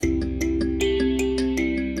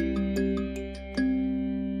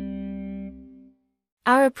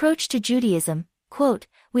Our approach to Judaism, quote,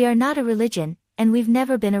 "We are not a religion, and we've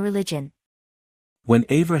never been a religion." When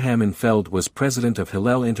Avraham Infeld was president of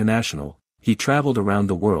Hillel International, he traveled around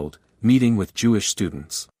the world, meeting with Jewish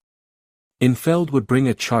students. Infeld would bring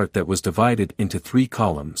a chart that was divided into 3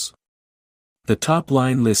 columns. The top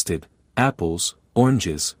line listed apples,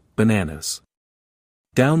 oranges, bananas.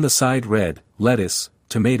 Down the side read lettuce,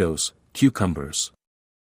 tomatoes, cucumbers.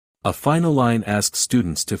 A final line asked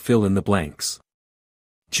students to fill in the blanks.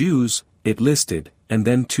 Jews, it listed, and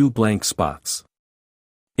then 2 blank spots.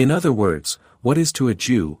 In other words, what is to a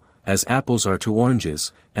Jew, as apples are to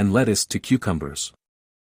oranges, and lettuce to cucumbers.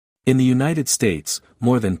 In the United States,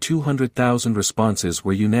 more than 200,000 responses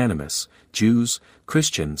were unanimous: Jews,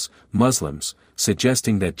 Christians, Muslims,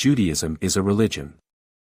 suggesting that Judaism is a religion.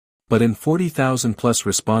 But in 40,000 plus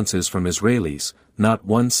responses from Israelis, not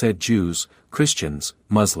one said Jews, Christians,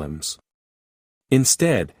 Muslims.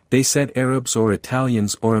 Instead, they said Arabs or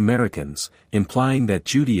Italians or Americans, implying that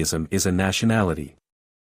Judaism is a nationality.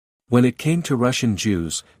 When it came to Russian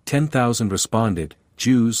Jews, 10,000 responded,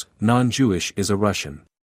 Jews, non-Jewish is a Russian.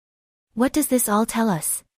 What does this all tell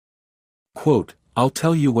us? Quote, I'll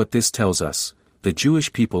tell you what this tells us: the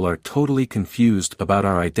Jewish people are totally confused about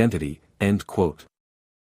our identity, end quote.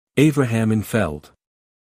 Avraham Infeld.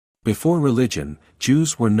 Before religion,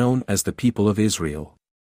 Jews were known as the people of Israel.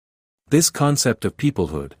 This concept of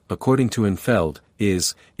peoplehood, according to Infeld,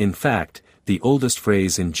 is, in fact, the oldest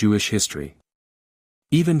phrase in Jewish history.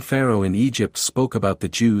 Even Pharaoh in Egypt spoke about the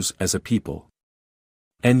Jews as a people.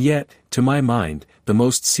 And yet, to my mind, the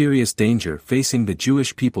most serious danger facing the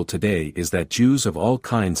Jewish people today is that Jews of all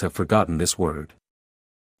kinds have forgotten this word.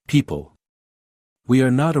 People. We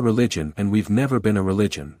are not a religion, and we've never been a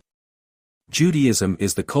religion. Judaism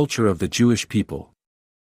is the culture of the Jewish people.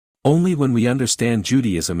 Only when we understand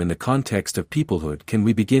Judaism in the context of peoplehood can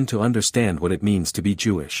we begin to understand what it means to be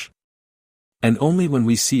Jewish. And only when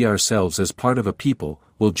we see ourselves as part of a people,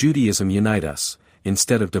 will Judaism unite us,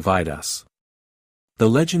 instead of divide us. The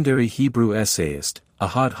legendary Hebrew essayist,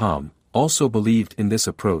 Ahad Ha'am, also believed in this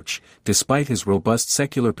approach, despite his robust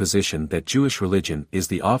secular position that Jewish religion is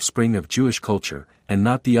the offspring of Jewish culture, and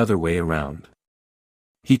not the other way around.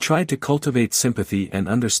 He tried to cultivate sympathy and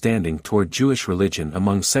understanding toward Jewish religion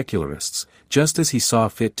among secularists, just as he saw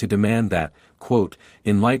fit to demand that, quote,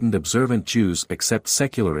 enlightened observant Jews accept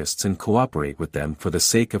secularists and cooperate with them for the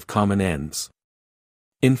sake of common ends.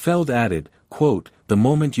 Infeld added, quote, the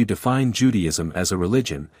moment you define Judaism as a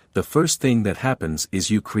religion, the first thing that happens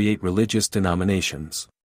is you create religious denominations.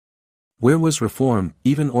 Where was Reform,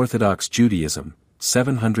 even Orthodox Judaism,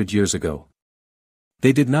 700 years ago?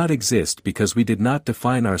 They did not exist because we did not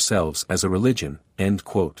define ourselves as a religion, end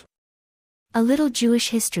quote. A little Jewish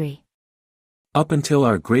history. Up until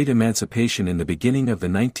our great emancipation in the beginning of the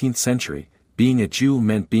 19th century, being a Jew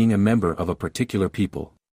meant being a member of a particular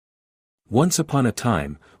people. Once upon a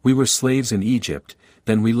time, we were slaves in Egypt,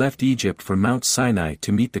 then we left Egypt for Mount Sinai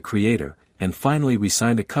to meet the Creator, and finally we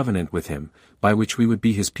signed a covenant with Him, by which we would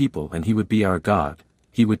be His people and He would be our God.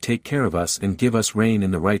 He would take care of us and give us rain in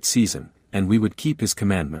the right season, and we would keep His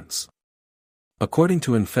commandments. According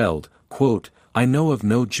to Infeld, quote, I know of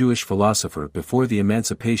no Jewish philosopher before the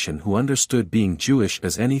emancipation who understood being Jewish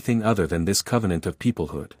as anything other than this covenant of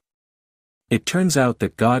peoplehood. It turns out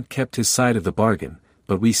that God kept His side of the bargain,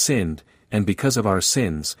 but we sinned, and because of our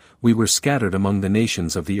sins, we were scattered among the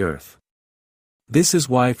nations of the earth. This is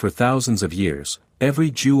why for thousands of years,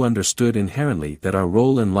 every Jew understood inherently that our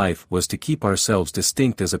role in life was to keep ourselves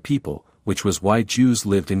distinct as a people, which was why Jews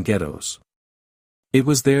lived in ghettos. It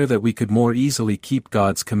was there that we could more easily keep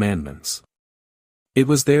God's commandments. It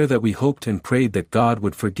was there that we hoped and prayed that God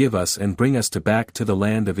would forgive us and bring us back to the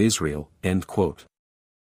land of Israel, end quote.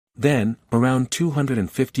 Then, around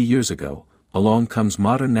 250 years ago, along comes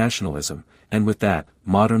modern nationalism, and with that,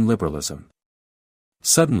 modern liberalism.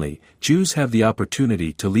 Suddenly, Jews have the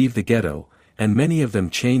opportunity to leave the ghetto, and many of them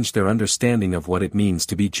change their understanding of what it means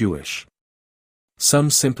to be Jewish.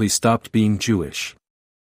 Some simply stopped being Jewish.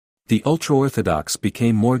 The ultra-Orthodox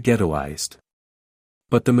became more ghettoized.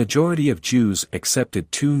 But the majority of Jews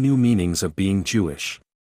accepted 2 new meanings of being Jewish.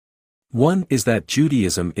 One is that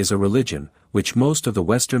Judaism is a religion, which most of the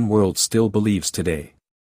Western world still believes today.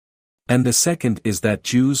 And the second is that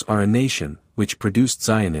Jews are a nation, which produced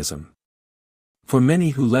Zionism. For many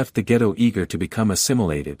who left the ghetto eager to become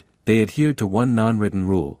assimilated, they adhered to one non-written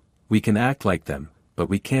rule: we can act like them, but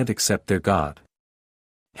we can't accept their God.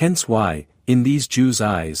 Hence why, in these Jews'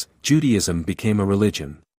 eyes, Judaism became a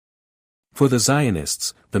religion. For the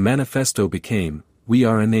Zionists, the manifesto became, we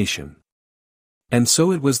are a nation. And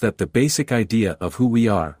so it was that the basic idea of who we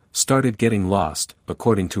are started getting lost,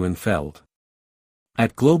 according to Infeld.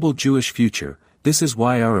 At Global Jewish Future, this is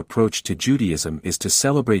why our approach to Judaism is to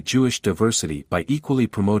celebrate Jewish diversity by equally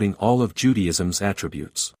promoting all of Judaism's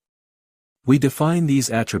attributes. We define these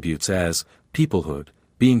attributes as peoplehood,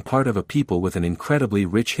 being part of a people with an incredibly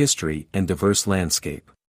rich history and diverse landscape.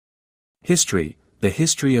 History, the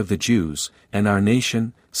history of the Jews, and our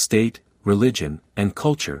nation, state, religion, and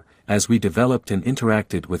culture, as we developed and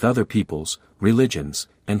interacted with other peoples, religions,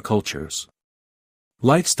 and cultures.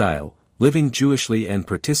 Lifestyle, living Jewishly and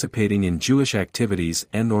participating in Jewish activities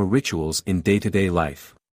and/or rituals in day-to-day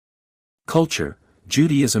life. Culture,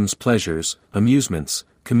 Judaism's pleasures, amusements,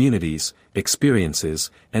 communities,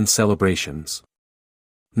 experiences, and celebrations.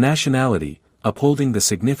 Nationality, upholding the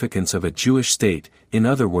significance of a Jewish state, in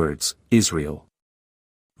other words, Israel.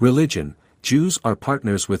 Religion, Jews are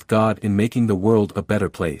partners with God in making the world a better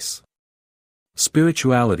place.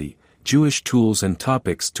 Spirituality, Jewish tools and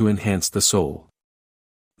topics to enhance the soul.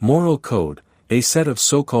 Moral code, a set of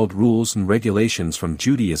so-called rules and regulations from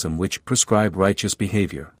Judaism which prescribe righteous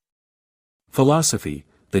behavior. Philosophy,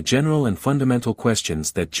 the general and fundamental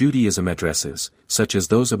questions that Judaism addresses, such as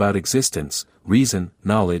those about existence, reason,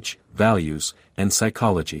 knowledge, values, and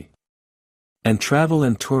psychology. And travel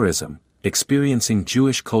and tourism, experiencing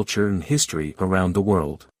Jewish culture and history around the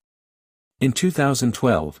world. In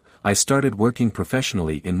 2012, I started working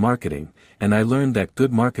professionally in marketing, and I learned that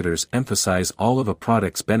good marketers emphasize all of a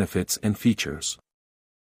product's benefits and features.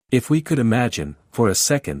 If we could imagine, for a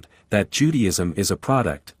second, that Judaism is a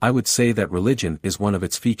product, I would say that religion is one of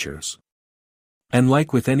its features. And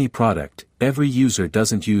like with any product, every user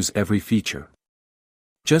doesn't use every feature.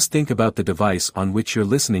 Just think about the device on which you're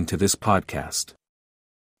listening to this podcast.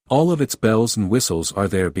 All of its bells and whistles are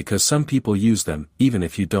there because some people use them, even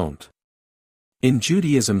if you don't. In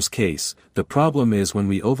Judaism's case, the problem is when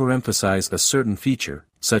we overemphasize a certain feature,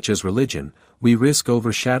 such as religion, we risk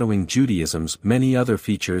overshadowing Judaism's many other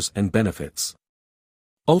features and benefits.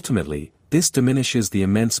 Ultimately, this diminishes the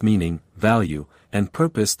immense meaning, value, and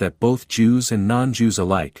purpose that both Jews and non-Jews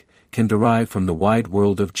alike can derive from the wide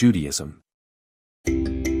world of Judaism.